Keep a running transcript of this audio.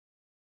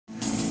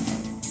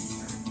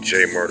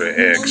J Murder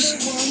X,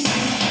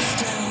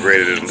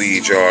 ready to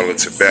lead y'all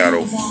into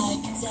battle,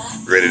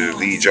 ready to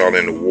lead y'all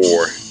into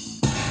war.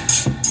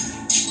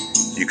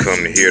 You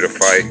come to here to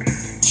fight,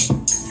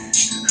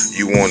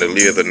 you want to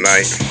live the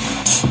night,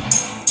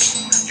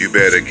 you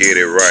better get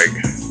it right.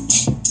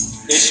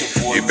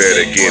 You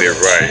better get it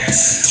right.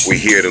 We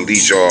here to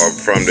lead y'all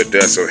from the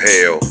dust of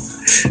hell.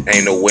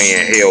 Ain't no way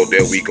in hell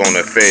that we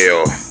gonna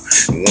fail.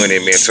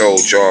 Winninman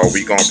told y'all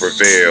we gon'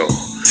 prevail.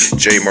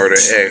 J Murder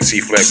X,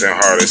 he flexing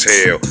hard as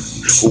hell.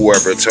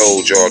 Whoever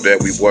told y'all that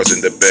we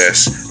wasn't the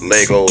best,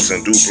 Legos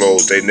and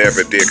Duplos, they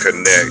never did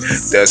connect.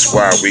 That's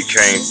why we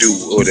can't do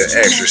with an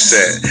extra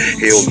set.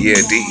 Hell yeah,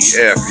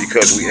 DEF,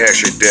 because we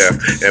extra deaf.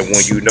 And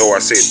when you know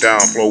I sit down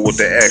flow with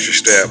the extra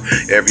step,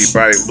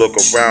 everybody look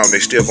around,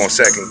 they still gon'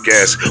 second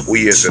guess.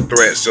 We is a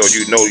threat, so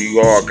you know you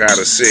all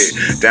gotta sit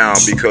down,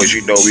 because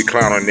you know we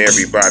clowning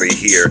everybody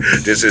here.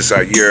 This is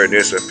our year and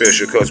it's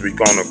official, cause we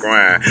gonna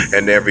grind.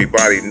 And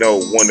everybody know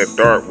when the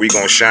dark we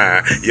gon'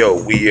 shine. Yo,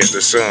 we is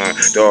the sun,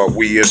 dog,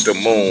 we is the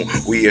moon,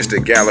 we is the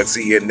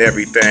galaxy and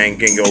everything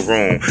in your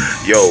room.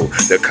 Yo,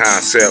 the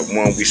concept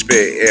when we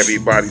spit,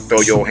 everybody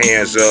throw your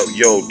hands up.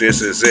 Yo,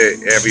 this is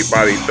it.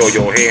 Everybody throw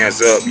your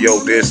hands up.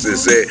 Yo, this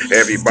is it.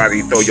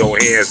 Everybody throw your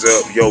hands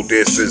up. Yo,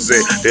 this is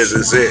it. This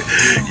is it.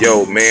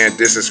 Yo, man,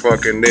 this is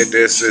fucking it.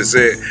 This is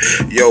it.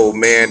 Yo,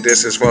 man,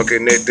 this is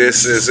fucking it.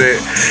 This is it.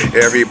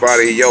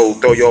 Everybody, yo,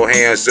 throw your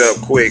hands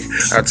up quick.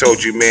 I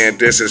told you, man,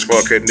 this is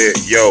fucking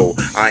it. Yo,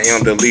 I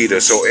am the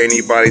leader, so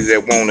anybody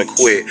that wanna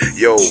quit,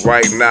 yo,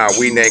 right now,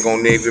 we ain't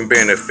gonna even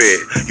benefit.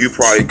 You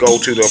probably go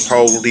to the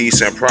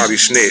police and probably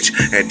snitch,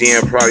 and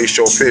then probably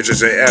show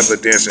pictures and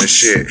evidence and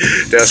shit.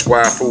 That's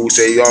why fools,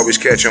 they always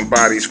catching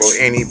bodies for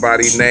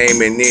anybody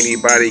naming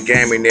anybody,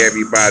 gaming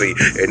everybody.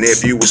 And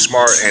if you was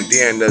smart and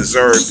then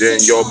deserved, then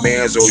your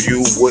mans or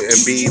you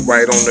wouldn't be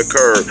right on the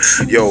curb.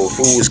 Yo,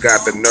 fools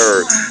got the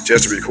nerve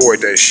just to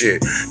record that shit.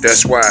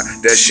 That's why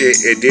that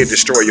shit, it did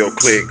destroy your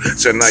clique.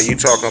 So now you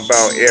talking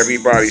about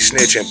everybody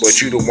snitching, but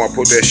you the one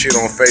put that shit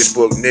on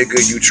Facebook, nigga,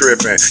 you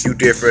tripping. You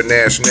different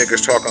ass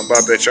niggas talking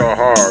about that y'all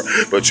hard,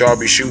 but y'all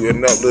be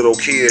shooting up little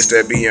kids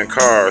that be in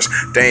cars.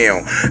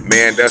 Damn,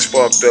 man, that's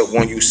fucked up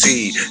when you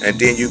see, and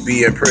then you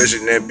be in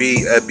prison and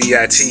be a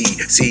bitch.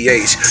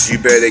 You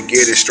better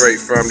get it straight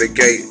from the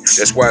gate.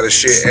 That's why the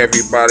shit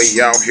everybody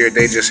out here,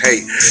 they just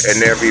hate.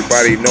 And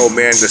everybody know,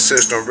 man, the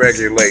system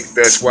regulate.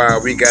 That's why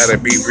we gotta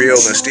be real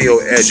and still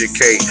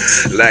educate.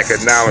 Lack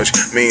of knowledge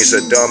means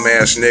a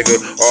dumbass nigga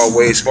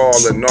always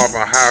falling off.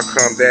 And how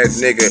come that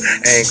nigga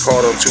ain't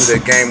caught him to the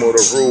game or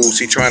the rules?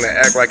 He trying to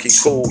act like he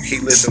cool. He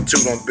listened to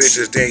them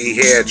bitches, then he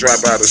had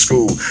drop out of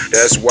school.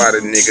 That's why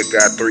the nigga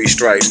got 3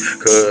 strikes,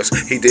 cause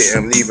he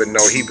didn't even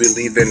know he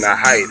believed in the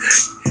hype.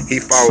 He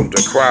followed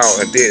the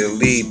crowd and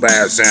didn't lead by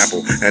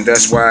example. And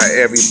that's why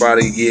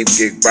everybody get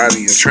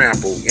body and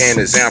trampled. And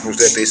examples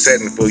that they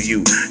setting for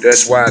you.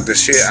 That's why the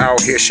shit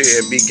out here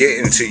shouldn't be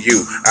getting to you.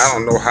 I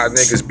don't know how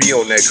niggas be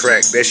on that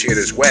crack. That shit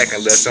is whack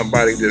unless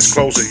somebody that's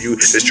close to you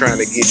is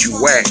trying to get you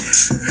whacked.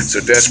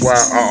 So that's why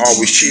I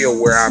always chill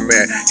where I'm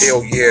at.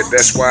 Hell yeah,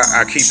 that's why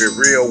I keep it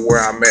real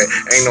where I'm at.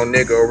 Ain't no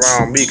nigga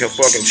around me can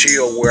fucking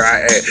chill where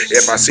I at.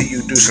 If I see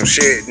you do some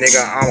shit,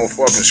 nigga, I'm a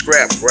fucking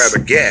scrap, rather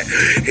get.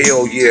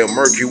 Hell yeah,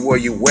 murk you where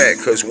you at,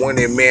 cause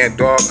Winninman,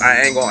 dog,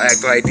 I ain't gonna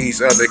act like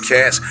these other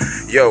cats.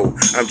 Yo,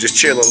 I'm just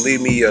chillin',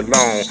 leave me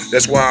alone.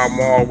 That's why I'm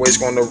always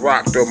gonna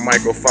rock the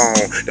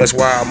microphone. That's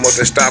why I'm up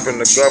to stopping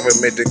the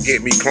government to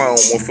get me cloned.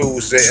 When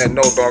fools saying,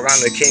 no dog,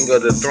 I'm the king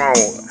of the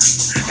throne.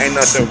 Ain't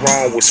nothing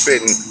wrong with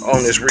spitting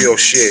on this real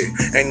shit.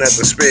 Ain't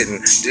nothing spitting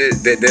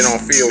that they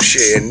don't feel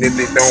shit. And if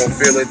they don't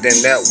feel it, then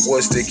that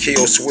was the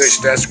kill switch.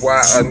 That's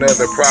why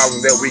another problem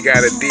that we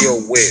gotta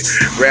deal with.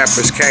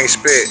 Rappers can't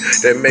spit,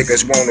 that make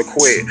us wanna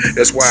quit.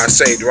 That's why I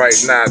say right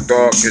now,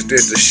 dog, cause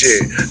this the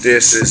shit.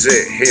 This is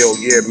it. Hell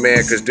yeah,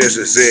 man, cause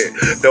this is it.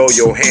 Throw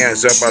your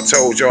hands up, I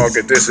told y'all,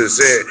 cause this is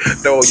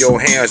it. Throw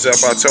your hands up,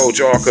 I told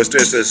y'all, cause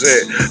this is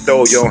it.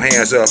 Throw your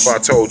hands up,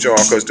 I told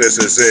y'all, cause this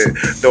is it.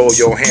 Throw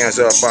your hands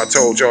up, I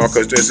told y'all,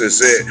 cause this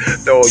is it.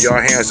 Throw your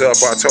hands up,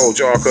 I told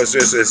y'all, cause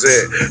this is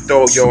it.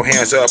 Throw your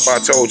hands up, I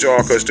told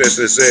y'all, cause this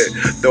is it.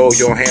 Throw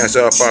your hands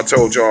up, I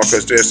told y'all,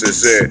 cause this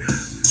is it.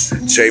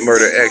 J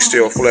Murder X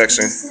still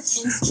flexing.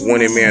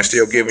 Winninman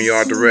still giving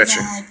y'all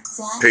direction.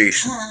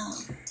 Peace.